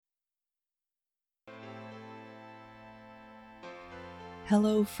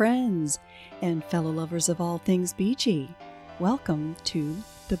Hello, friends and fellow lovers of all things beachy. Welcome to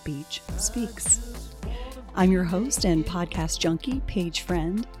The Beach Speaks. I'm your host and podcast junkie, Paige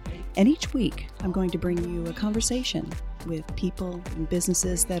Friend, and each week I'm going to bring you a conversation with people and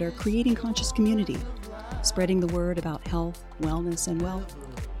businesses that are creating conscious community, spreading the word about health, wellness, and wealth.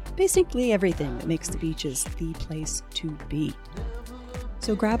 Basically everything that makes the beaches the place to be.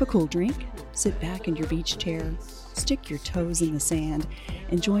 So grab a cool drink, sit back in your beach chair, stick your toes in the sand,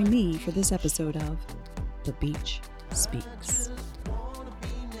 and join me for this episode of The Beach Speaks.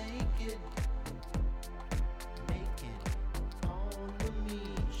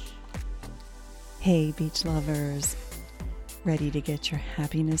 Hey, beach lovers. Ready to get your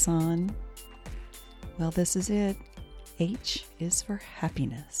happiness on? Well, this is it. H is for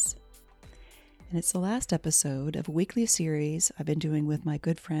happiness. And it's the last episode of a weekly series I've been doing with my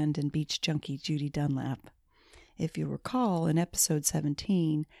good friend and beach junkie, Judi Dunlap. If you recall, in episode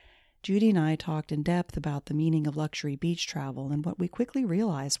 17, Judi and I talked in depth about the meaning of luxury beach travel, and what we quickly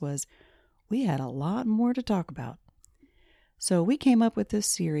realized was we had a lot more to talk about. So we came up with this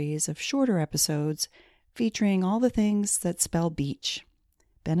series of shorter episodes featuring all the things that spell beach: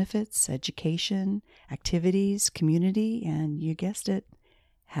 benefits, education, activities, community, and you guessed it,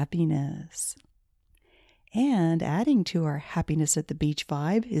 happiness. And adding to our happiness at the beach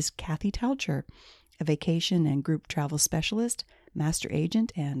vibe is Cathi Taucher, a vacation and group travel specialist, master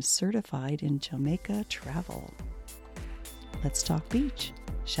agent, and certified in Jamaica travel. Let's talk beach,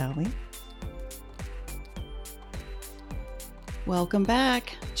 shall we? Welcome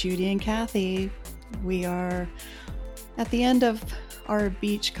back, Judi and Cathi. We are at the end of our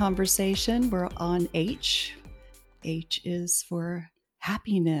beach conversation. We're on H. H is for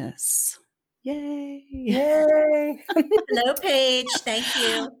happiness. Yay! Yay! Hello, Paige. Thank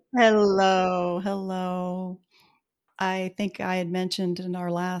you. Hello. I think I had mentioned in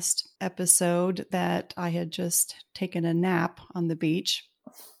our last episode that I had just taken a nap on the beach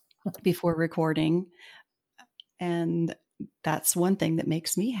before recording, and that's one thing that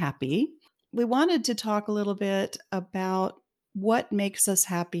makes me happy. We wanted to talk a little bit about what makes us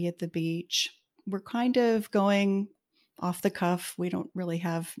happy at the beach. We're kind of going off the cuff. We don't really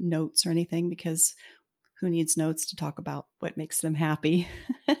have notes or anything because who needs notes to talk about what makes them happy?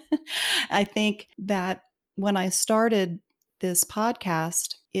 I think that when I started this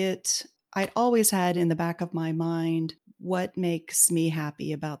podcast, I'd always had in the back of my mind, what makes me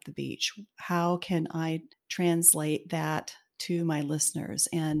happy about the beach? How can I translate that to my listeners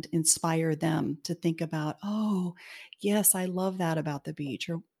and inspire them to think about, oh, yes, I love that about the beach,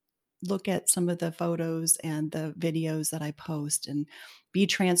 or look at some of the photos and the videos that I post and be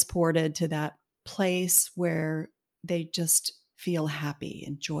transported to that place where they just feel happy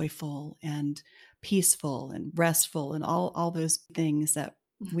and joyful and peaceful and restful and all those things that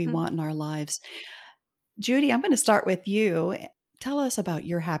we want in our lives. Judi, I'm going to start with you. Tell us about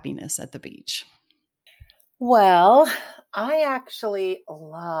your happiness at the beach. Well, I actually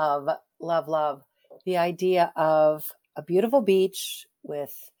love the idea of a beautiful beach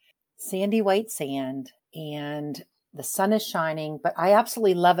with sandy white sand and the sun is shining, but I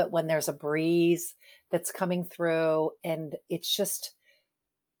absolutely love it when there's a breeze that's coming through, and it's just,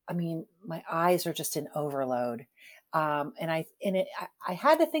 my eyes are just in overload. And I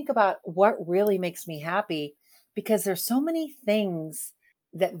had to think about what really makes me happy, because there's so many things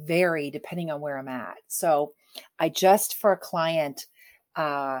that vary depending on where I'm at. So I just, for a client,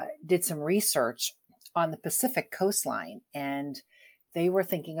 did some research on the Pacific coastline, and they were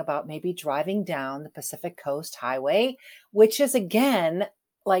thinking about maybe driving down the Pacific Coast Highway, which is, again,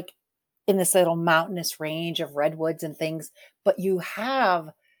 like in this little mountainous range of redwoods and things, but you have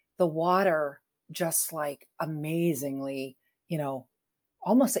the water just like amazingly,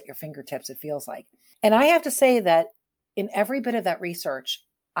 almost at your fingertips, it feels like. And I have to say that in every bit of that research,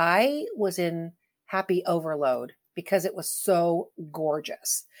 I was in happy overload because it was so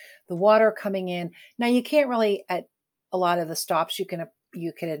gorgeous. The water coming in. Now, you can't really, at a lot of the stops you can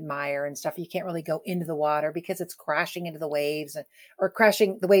admire and stuff, you can't really go into the water because it's crashing into the waves, the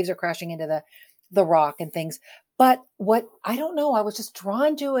waves are crashing into the rock and things. But I don't know, I was just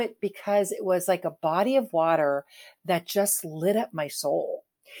drawn to it because it was like a body of water that just lit up my soul.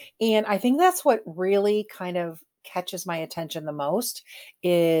 And I think that's what really kind of catches my attention the most,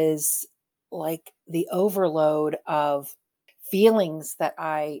 is like the overload of feelings that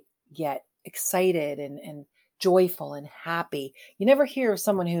I get excited and joyful and happy. You never hear of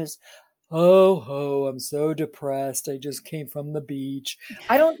someone who's, oh, I'm so depressed, I just came from the beach.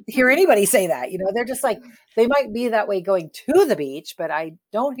 I don't hear anybody say that. They're just like, they might be that way going to the beach, but I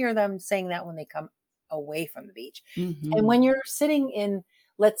don't hear them saying that when they come away from the beach. Mm-hmm. And when you're sitting in,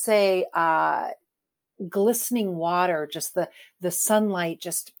 let's say, glistening water, just the sunlight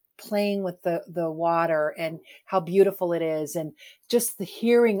just playing with the water and how beautiful it is, and just the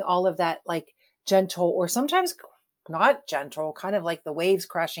hearing all of that, like gentle or sometimes not gentle, kind of like the waves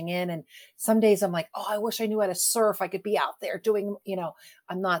crashing in. And some days I'm like, oh, I wish I knew how to surf. I could be out there doing,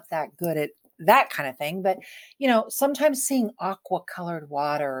 I'm not that good at that kind of thing. But, sometimes seeing aqua colored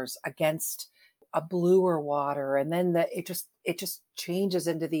waters against a bluer water, and then it just changes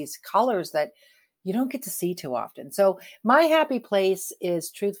into these colors that you don't get to see too often. So my happy place is,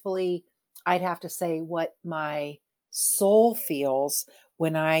 truthfully, I'd have to say what my soul feels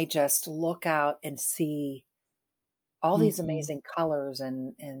when I just look out and see all these amazing colors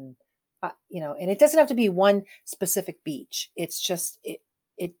and and it doesn't have to be one specific beach. It's just, it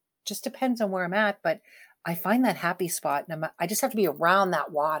just depends on where I'm at, but I find that happy spot, and I just have to be around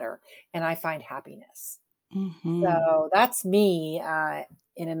that water and I find happiness. Mm-hmm. So that's me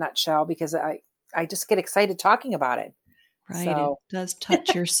in a nutshell, because I just get excited talking about it. Right. So. It does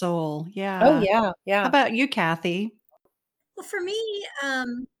touch your soul. Yeah. Oh yeah. Yeah. How about you, Cathi? Well, for me,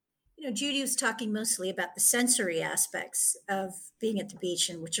 Judi was talking mostly about the sensory aspects of being at the beach,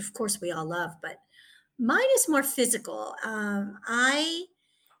 and which of course we all love, but mine is more physical. I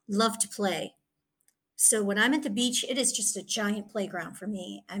love to play. So when I'm at the beach, it is just a giant playground for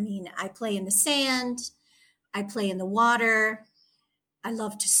me. I mean, I play in the sand, I play in the water. I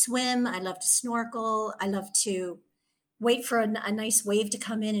love to swim. I love to snorkel. I love to wait for a nice wave to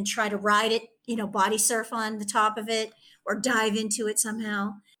come in and try to ride it, body surf on the top of it or dive into it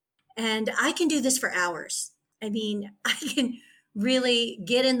somehow. And I can do this for hours. I mean, I can really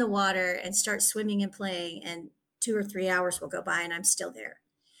get in the water and start swimming and playing, and 2 or 3 hours will go by and I'm still there.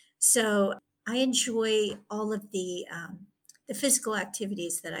 So I enjoy all of the physical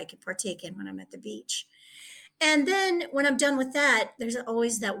activities that I can partake in when I'm at the beach. And then when I'm done with that, there's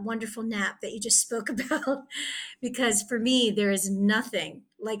always that wonderful nap that you just spoke about. Because for me, there is nothing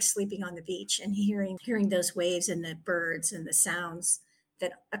like sleeping on the beach and hearing those waves and the birds and the sounds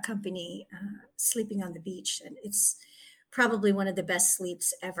that accompany sleeping on the beach. And it's probably one of the best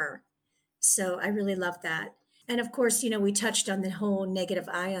sleeps ever. So I really love that. And of course, we touched on the whole negative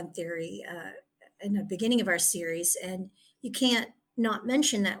ion theory in the beginning of our series. And you can't not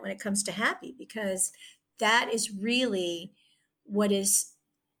mention that when it comes to happy, because that is really what is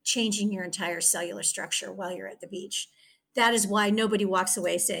changing your entire cellular structure while you're at the beach. That is why nobody walks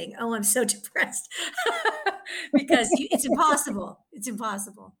away saying, oh, I'm so depressed, because it's impossible. It's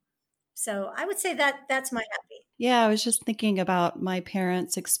impossible. So I would say that's my happy. Yeah, I was just thinking about my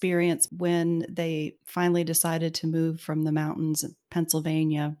parents' experience when they finally decided to move from the mountains of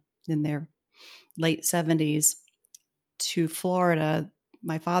Pennsylvania in their late 70s to Florida.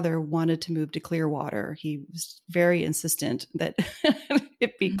 My father wanted to move to Clearwater. He was very insistent that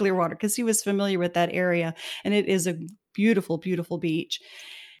it be Clearwater because he was familiar with that area. And it is a beautiful, beautiful beach.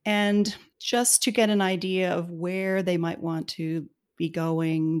 And just to get an idea of where they might want to be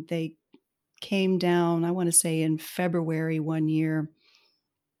going, they came down, I want to say in February one year,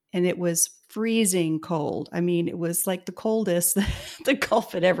 and it was freezing cold. I mean, it was like the coldest the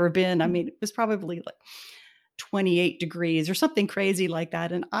Gulf had ever been. I mean, it was probably like 28 degrees or something crazy like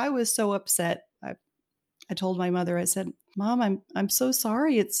that. And I was so upset. I told my mother, I said, Mom, I'm so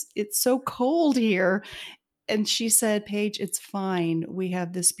sorry. It's so cold here. And she said, Paige, it's fine. We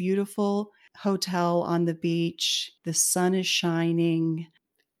have this beautiful hotel on the beach. The sun is shining.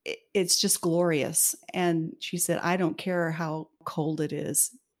 It's just glorious. And she said, I don't care how cold it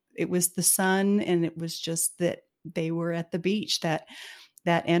is. It was the sun, and it was just that they were at the beach, that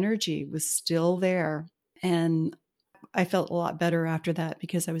energy was still there. And I felt a lot better after that,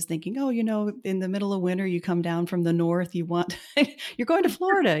 because I was thinking, oh, in the middle of winter, you come down from the north, you're going to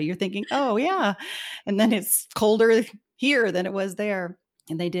Florida. You're thinking, oh, yeah. And then it's colder here than it was there.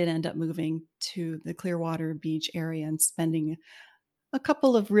 And they did end up moving to the Clearwater Beach area and spending a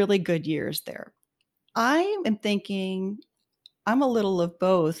couple of really good years there. I am thinking I'm a little of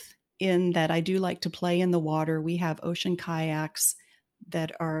both, in that I do like to play in the water. We have ocean kayaks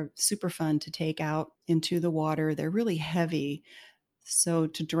that are super fun to take out into the water. They're really heavy. So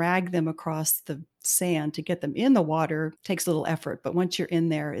to drag them across the sand to get them in the water takes a little effort. But once you're in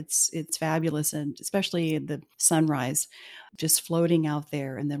there, it's fabulous. And especially the sunrise, just floating out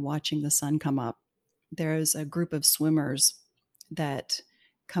there and then watching the sun come up. There's a group of swimmers that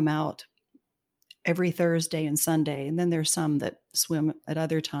come out every Thursday and Sunday. And then there's some that swim at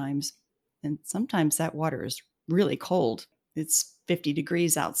other times. And sometimes that water is really cold. It's 50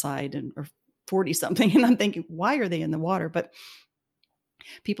 degrees outside or 40 something. And I'm thinking, why are they in the water? But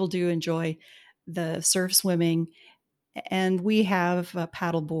people do enjoy the surf swimming. And we have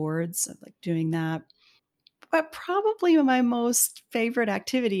paddle boards, like doing that. But probably my most favorite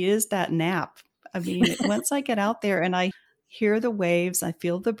activity is that nap. I mean, once I get out there and I hear the waves, I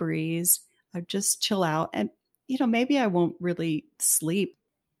feel the breeze, I just chill out. And, maybe I won't really sleep,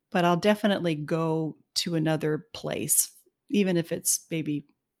 but I'll definitely go to another place, even if it's maybe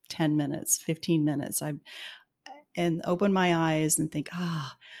 10 minutes, 15 minutes. And open my eyes and think,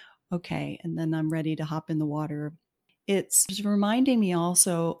 okay. And then I'm ready to hop in the water. It's reminding me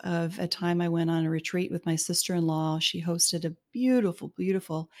also of a time I went on a retreat with my sister-in-law. She hosted a beautiful,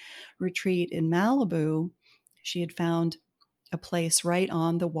 beautiful retreat in Malibu. She had found a place right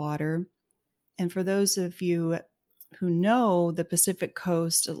on the water. And for those of you who know the Pacific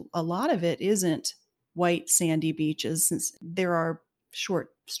coast, a lot of it isn't white sandy beaches, since there are short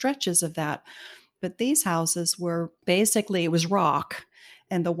stretches of that. But these houses were basically, it was rock,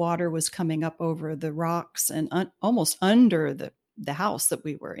 and the water was coming up over the rocks and almost under the house that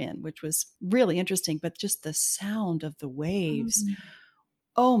we were in, which was really interesting. But just the sound of the waves,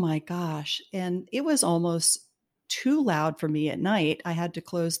 oh my gosh. And it was almost too loud for me at night. I had to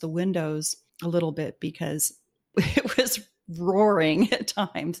close the windows a little bit because it was roaring at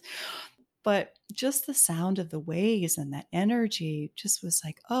times. But just the sound of the waves and that energy just was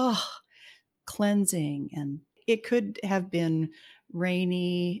like, cleansing. And it could have been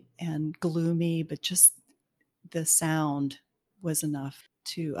rainy and gloomy, but just the sound was enough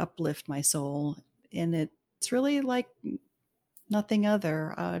to uplift my soul. And it's really like nothing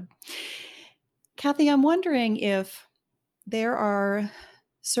other. Cathi, I'm wondering if there are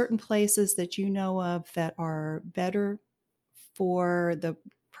certain places that you know of that are better for the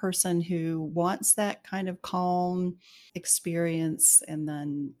person who wants that kind of calm experience, and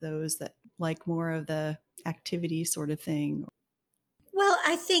then those that like more of the activity sort of thing. Well,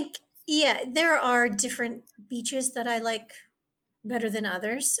 I think, yeah, there are different beaches that I like better than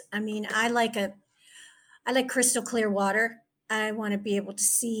others. I mean, I like crystal clear water. I want to be able to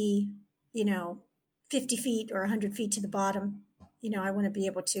see, you know, 50 feet or 100 feet to the bottom. I want to be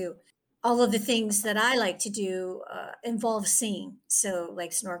able to, all of the things that I like to do involve seeing. So,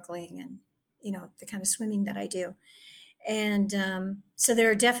 like snorkeling and, the kind of swimming that I do. And so there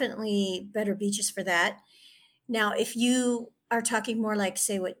are definitely better beaches for that. Now, if you are talking more like,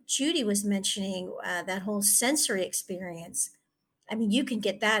 say, what Judi was mentioning, that whole sensory experience, I mean, you can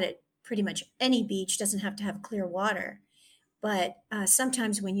get that at pretty much any beach, doesn't have to have clear water. But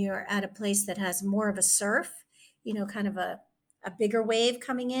sometimes when you're at a place that has more of a surf, kind of a bigger wave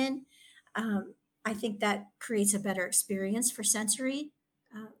coming in, um, I think that creates a better experience for sensory,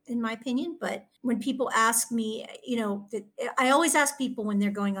 in my opinion. But when people ask me, I always ask people when they're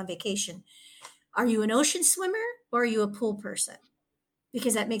going on vacation, are you an ocean swimmer or are you a pool person?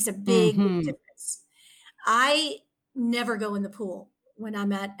 Because that makes a big, big Mm-hmm. difference. I never go in the pool when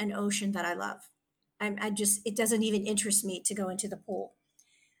I'm at an ocean that I love. It doesn't even interest me to go into the pool.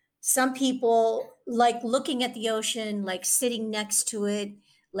 Some people like looking at the ocean, like sitting next to it,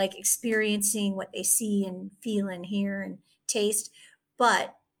 like experiencing what they see and feel and hear and taste,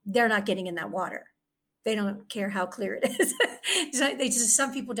 but they're not getting in that water. They don't care how clear it is.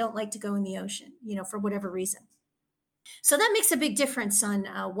 Some people don't like to go in the ocean, for whatever reason. So that makes a big difference on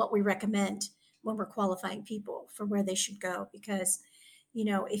what we recommend when we're qualifying people for where they should go. Because,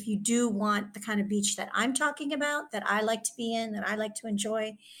 if you do want the kind of beach that I'm talking about, that I like to be in, that I like to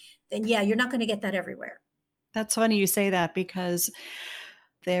enjoy, then yeah, you're not going to get that everywhere. That's funny you say that, because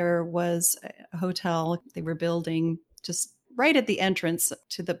there was a hotel they were building just right at the entrance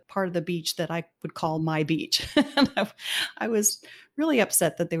to the part of the beach that I would call my beach. And I was really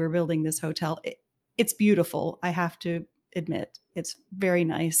upset that they were building this hotel. It's beautiful, I have to admit. It's very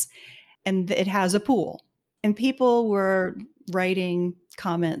nice. And it has a pool. And people were writing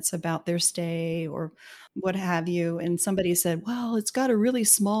comments about their stay or what have you. And somebody said, well, it's got a really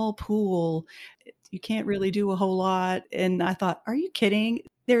small pool. You can't really do a whole lot. And I thought, are you kidding?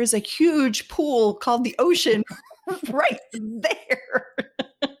 There's a huge pool called the ocean right there.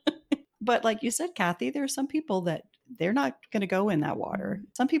 But like you said, Cathi, there are some people that they're not going to go in that water.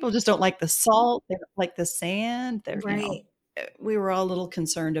 Some people just don't like the salt. They don't like the sand. Right. We were all a little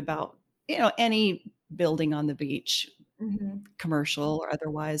concerned about, any building on the beach, Mm-hmm. commercial or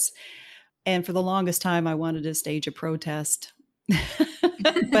otherwise. And for the longest time, I wanted to stage a protest, but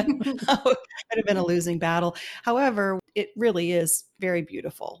it would have been a losing battle. However, it really is very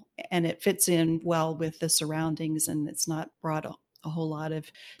beautiful, and it fits in well with the surroundings, and it's not brought a whole lot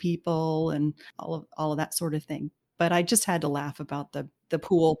of people and all of that sort of thing. But I just had to laugh about the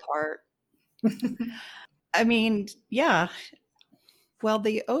pool part. I mean, yeah, Well,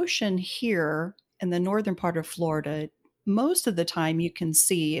 the ocean here in the northern part of Florida, most of the time you can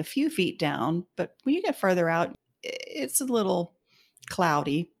see a few feet down, but when you get further out, it's a little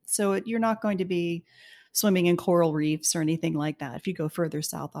cloudy. So you're not going to be swimming in coral reefs or anything like that. If you go further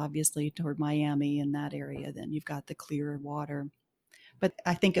south, obviously toward Miami and that area, then you've got the clearer water. But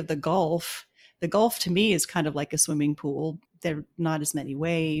I think of the Gulf. The Gulf to me is kind of like a swimming pool. There are not as many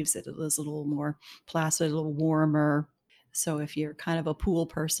waves. It is a little more placid, a little warmer. So if you're kind of a pool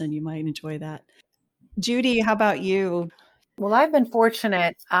person, you might enjoy that. Judi, how about you? Well, I've been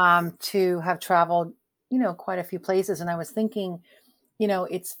fortunate to have traveled, quite a few places. And I was thinking,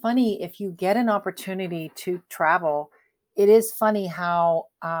 it's funny if you get an opportunity to travel. It is funny how,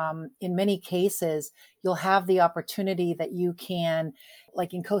 in many cases, you'll have the opportunity that you can,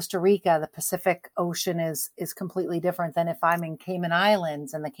 like in Costa Rica, the Pacific Ocean is completely different than if I'm in Cayman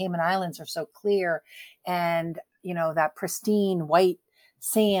Islands, and the Cayman Islands are so clear, and that pristine white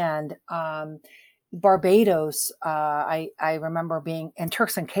sand. Barbados, I remember being, and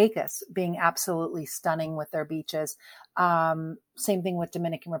Turks and Caicos being absolutely stunning with their beaches. Same thing with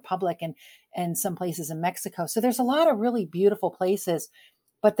Dominican Republic and some places in Mexico. So there's a lot of really beautiful places,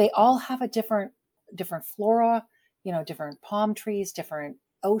 but they all have a different flora, different palm trees, different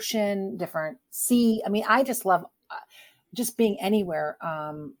ocean, different sea. I mean, I just love just being anywhere.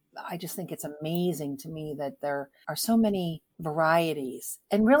 I just think it's amazing to me that there are so many varieties,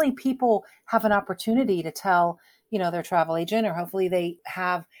 and really people have an opportunity to tell, their travel agent, or hopefully they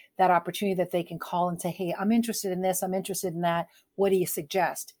have that opportunity that they can call and say, hey, I'm interested in this, I'm interested in that. What do you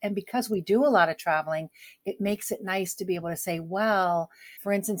suggest? And because we do a lot of traveling, it makes it nice to be able to say, well,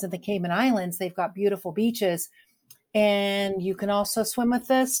 for instance, in the Cayman Islands, they've got beautiful beaches, and you can also swim with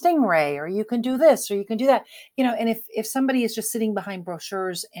the stingray, or you can do this, or you can do that, and if somebody is just sitting behind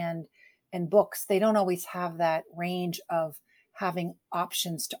brochures and books, they don't always have that range of having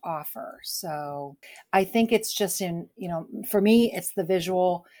options to offer. So I think it's just for me, it's the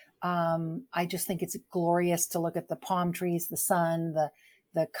visual. I just think it's glorious to look at the palm trees, the sun,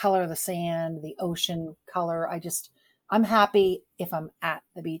 the color of the sand, the ocean color. I'm happy if I'm at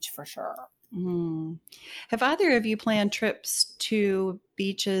the beach for sure. Mm. Have either of you planned trips to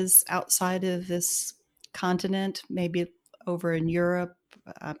beaches outside of this continent, maybe over in Europe?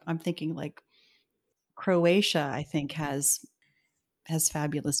 I'm thinking like Croatia, I think has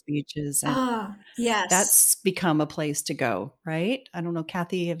fabulous beaches, and Yes. that's become a place to go, right? I don't know,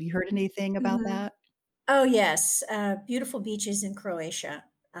 Cathi, have you heard anything about that? Oh, yes. Beautiful beaches in Croatia.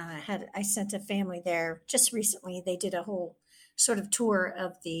 I sent a family there just recently. They did a whole sort of tour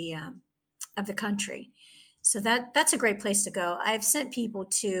of the country. So that's a great place to go. I've sent people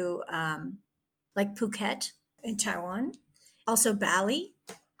to like Phuket in Taiwan. Also, Bali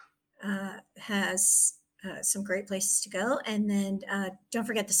has some great places to go. And then don't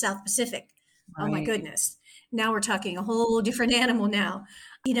forget the South Pacific. Oh my Right. goodness. Now we're talking a whole different animal now.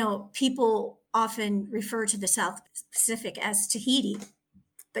 People often refer to the South Pacific as Tahiti,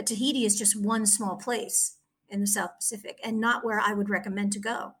 but Tahiti is just one small place in the South Pacific and not where I would recommend to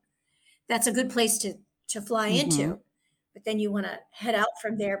go. That's a good place to fly into, but then you want to head out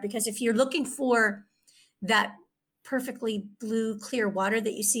from there, because if you're looking for that perfectly blue, clear water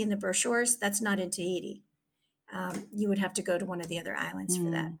that you see in the brochures, that's not in Tahiti. You would have to go to one of the other islands for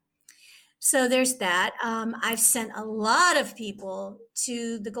that. So there's that. I've sent a lot of people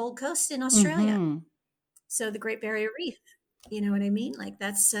to the Gold Coast in Australia. So the Great Barrier Reef, you know what I mean? Like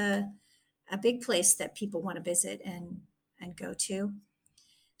that's a big place that people want to visit and go to.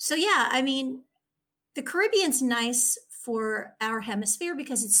 So yeah, I mean, the Caribbean's nice for our hemisphere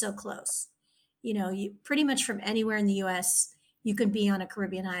because it's so close. You pretty much from anywhere in the U.S., you can be on a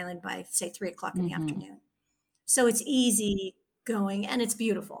Caribbean island by, say, 3:00 in the afternoon. So it's easy going and it's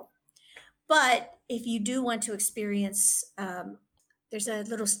beautiful. But if you do want to experience, there's a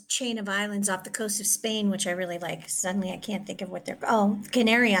little chain of islands off the coast of Spain, which I really like. Suddenly I can't think of what they're called. Oh,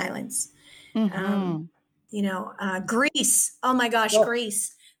 Canary Islands. Greece. Oh my gosh,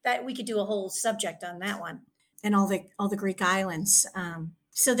 Greece. That we could do a whole subject on that one, and all the Greek islands.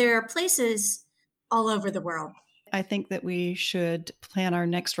 So there are places all over the world. I think that we should plan our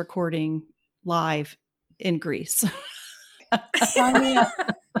next recording live in Greece.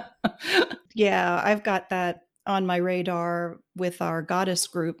 Yeah, I've got that on my radar with our goddess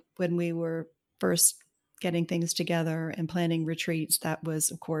group when we were first getting things together and planning retreats. That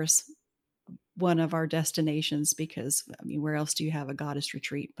was, of course, one of our destinations because, I mean, where else do you have a goddess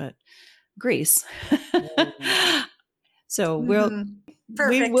retreat but Greece? So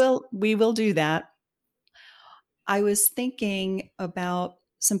we will do that. I was thinking about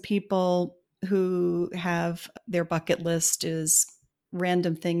some people who have their bucket list is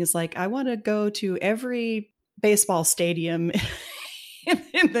random things like, I want to go to every baseball stadium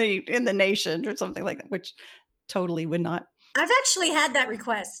in the nation or something like that, which totally would not. I've actually had that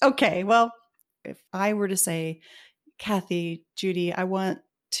request. Okay, well, if I were to say, Cathi, Judi, I want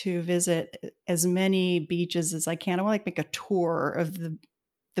to visit as many beaches as I can. I want to like make a tour of the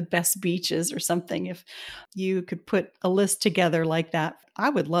best beaches or something. If you could put a list together like that, I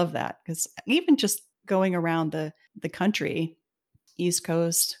would love that, because even just going around the country, East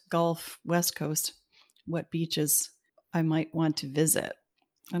Coast, Gulf, West Coast, what beaches I might want to visit.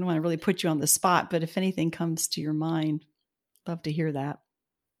 I don't want to really put you on the spot, but if anything comes to your mind, love to hear that.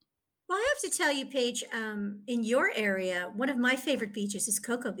 Well, I have to tell you, Paige, in your area, one of my favorite beaches is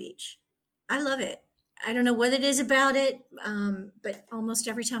Cocoa Beach. I love it. I don't know what it is about it, but almost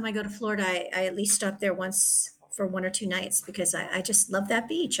every time I go to Florida, I at least stop there once for 1 or 2 nights because I just love that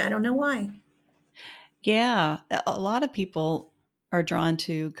beach. I don't know why. Yeah, a lot of people are drawn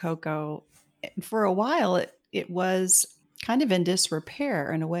to Cocoa. For a while, it was kind of in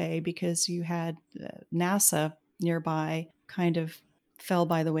disrepair in a way, because you had NASA nearby kind of fell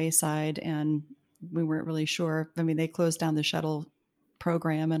by the wayside, and we weren't really sure. I mean, they closed down the shuttle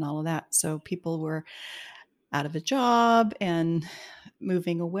program and all of that. So people were out of a job and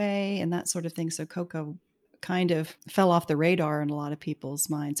moving away and that sort of thing. So Cocoa kind of fell off the radar in a lot of people's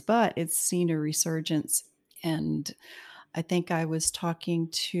minds, but it's seen a resurgence. And I think I was talking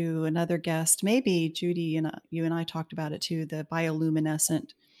to another guest, maybe Judi, and you and I talked about it too, the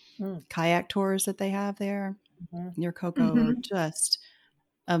bioluminescent kayak tours that they have there near Cocoa are just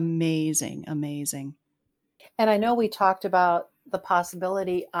amazing, amazing. And I know we talked about the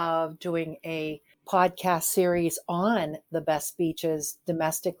possibility of doing a podcast series on the best beaches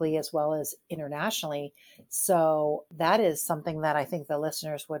domestically as well as internationally. So that is something that I think the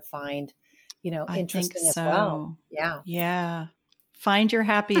listeners would find, interesting as well. Yeah. Yeah. Find your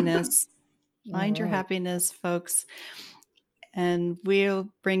happiness. Find your happiness, folks. And we'll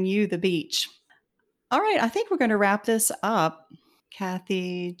bring you the beach. All right. I think we're going to wrap this up.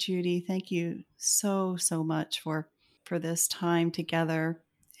 Cathi, Judi, thank you so much for this time together.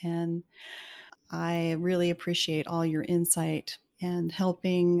 And I really appreciate all your insight and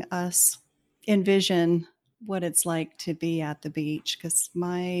helping us envision what it's like to be at the beach, because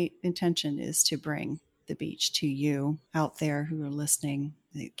my intention is to bring the beach to you out there who are listening.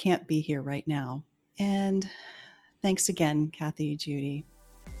 They can't be here right now. And thanks again, Cathi, Judi.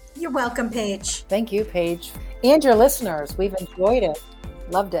 You're welcome, Paige. Thank you, Paige. And your listeners. We've enjoyed it.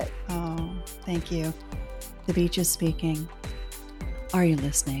 Loved it. Oh, thank you. The beach is speaking. Are you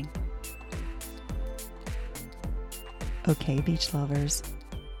listening? Okay, beach lovers.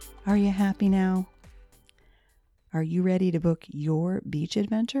 Are you happy now? Are you ready to book your beach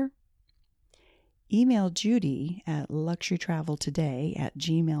adventure? Email Judi at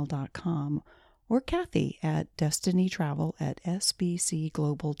luxurytraveltoday@gmail.com or Cathi at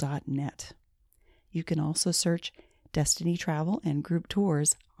destinytravel@sbcglobal.net. You can also search Destiny Travel and Group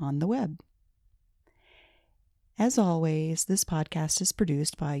Tours on the web. As always, this podcast is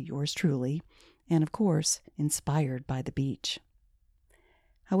produced by yours truly, and of course, inspired by the beach.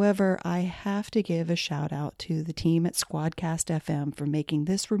 However, I have to give a shout out to the team at Squadcast FM for making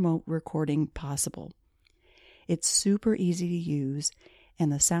this remote recording possible. It's super easy to use,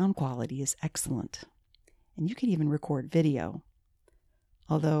 and the sound quality is excellent. And you can even record video.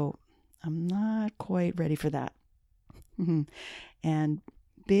 Although, I'm not quite ready for that. And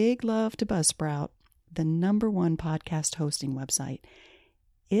big love to Buzzsprout, the #1 podcast hosting website.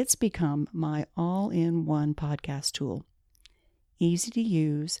 It's become my all-in-one podcast tool. Easy to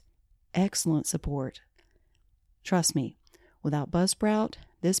use, excellent support. Trust me, without Buzzsprout,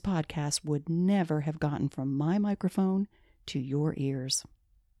 this podcast would never have gotten from my microphone to your ears.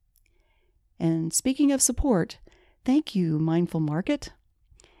 And speaking of support, thank you, Mindful Market.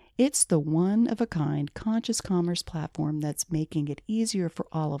 It's the one-of-a-kind conscious commerce platform that's making it easier for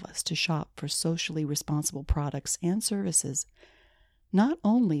all of us to shop for socially responsible products and services. Not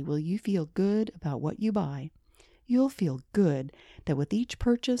only will you feel good about what you buy, you'll feel good that with each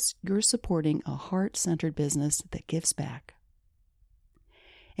purchase, you're supporting a heart-centered business that gives back.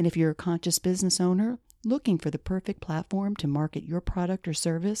 And if you're a conscious business owner looking for the perfect platform to market your product or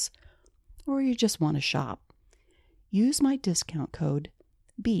service, or you just want to shop, use my discount code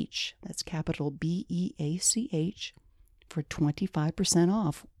BEACH, that's capital BEACH, for 25%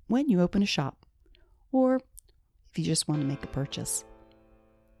 off when you open a shop, or if you just want to make a purchase.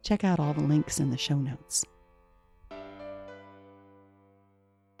 Check out all the links in the show notes.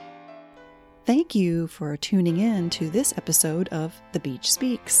 Thank you for tuning in to this episode of The Beach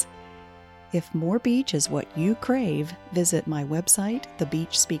Speaks. If more beach is what you crave, visit my website,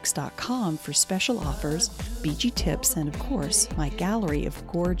 thebeachspeaks.com, for special offers, beachy tips, and of course, my gallery of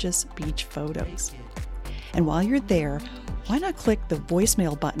gorgeous beach photos. And while you're there, why not click the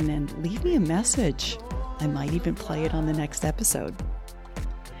voicemail button and leave me a message? I might even play it on the next episode.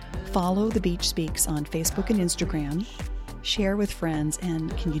 Follow The Beach Speaks on Facebook and Instagram. Share with friends,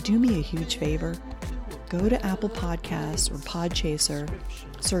 and can you do me a huge favor? Go to Apple Podcasts or Podchaser,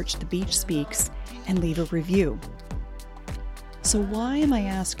 search The Beach Speaks, and leave a review. So why am I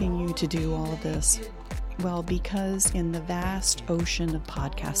asking you to do all of this? Well, because in the vast ocean of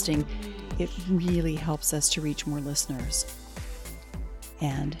podcasting, it really helps us to reach more listeners.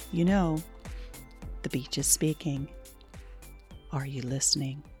 And you know, the beach is speaking. Are you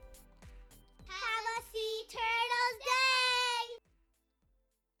listening?